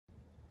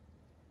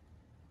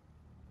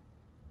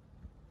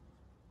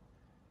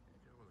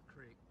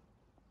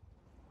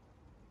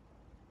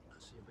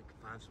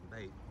Find some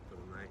bait for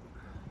the night.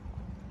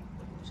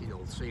 See the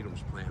old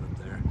sedums plant up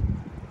there.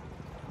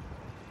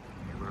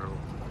 Amarillo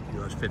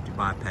US 50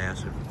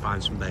 bypass and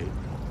find some bait.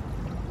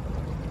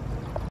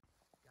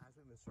 Guys,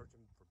 we've been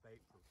searching for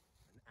bait for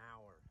an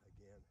hour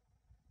again.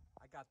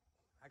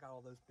 I got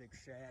all those big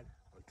shad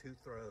on 2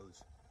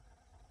 throws.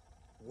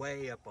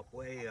 Way up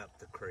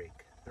the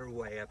creek. They're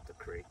way up the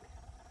creek.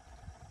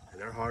 And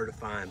they're hard to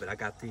find, but I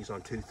got these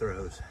on 2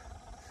 throws.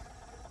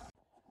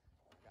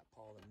 Got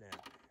Paul the net.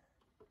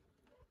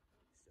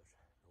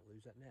 Don't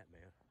lose that net,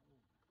 man.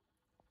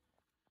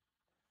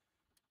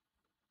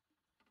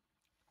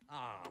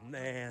 Oh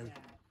man.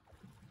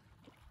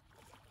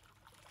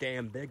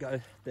 Damn big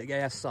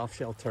ass soft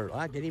shell turtle.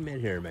 I get him in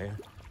here, man.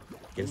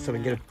 So we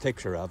can get a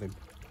picture of him.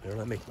 Here,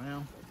 let me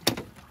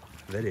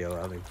video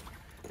of him.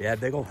 Yeah,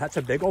 that's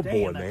a big old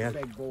boy, man. That's a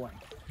big boy.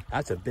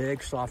 That's a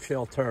big soft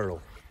shell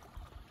turtle.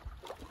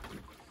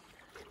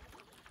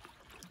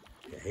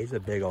 Yeah, he's a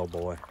big old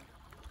boy.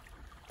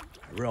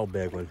 A real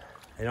big one.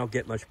 They don't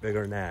get much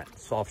bigger than that.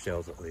 Soft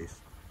shells, at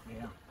least.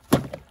 Yeah.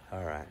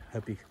 All right.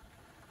 Hope you...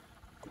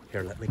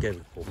 Here, let me get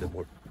a little bit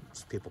more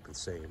so people can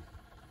see him.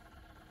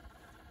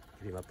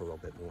 Get him up a little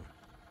bit more.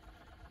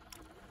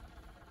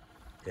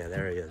 Yeah,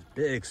 there he is.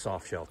 Big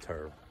soft shell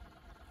turtle.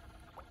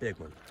 Big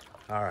one.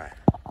 All right.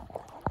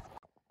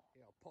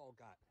 Yeah, Paul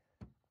got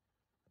a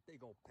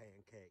big old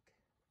pancake.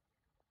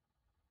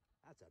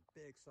 That's a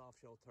big soft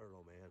shell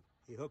turtle, man.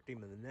 He hooked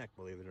him in the neck,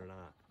 believe it or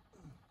not.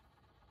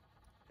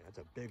 That's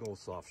a big old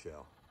soft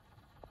shell.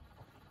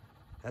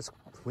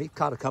 We've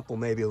caught a couple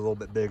maybe a little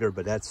bit bigger,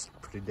 but that's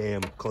pretty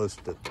damn close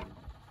to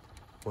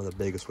one of the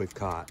biggest we've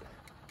caught.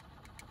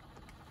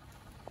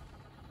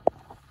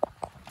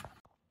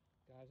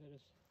 Guys, I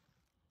just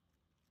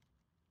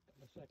got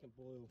my second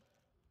blue.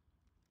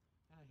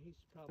 He's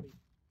probably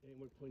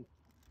anywhere between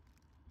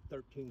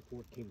 13,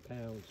 14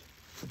 pounds.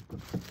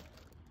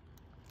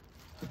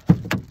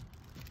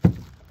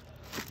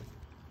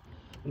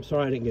 I'm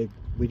sorry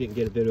we didn't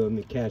get a video of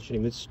me catching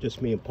him. It's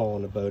just me and Paul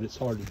on the boat. It's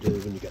hard to do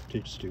when you got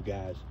just 2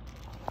 guys.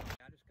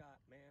 I just got,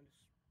 man,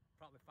 just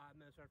probably 5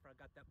 minutes after I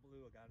got that blue,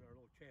 I got another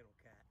little channel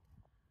cat.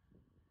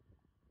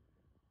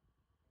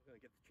 I'm gonna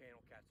get the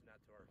channel cats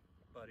out to our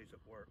buddies at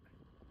work.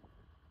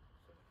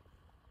 So,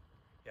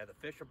 yeah, the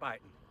fish are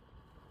biting.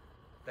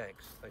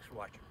 Thanks for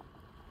watching.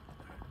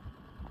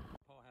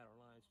 Paul had our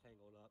lines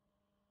tangled up.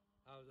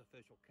 I was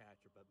official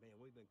catcher, but man,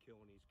 we've been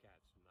killing these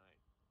cats tonight.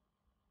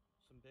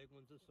 Some big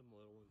ones and some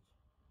little ones.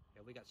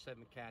 Yeah, we got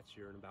 7 cats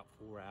here in about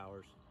 4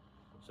 hours.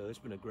 So it's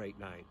been a great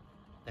night.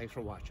 Thanks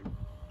for watching.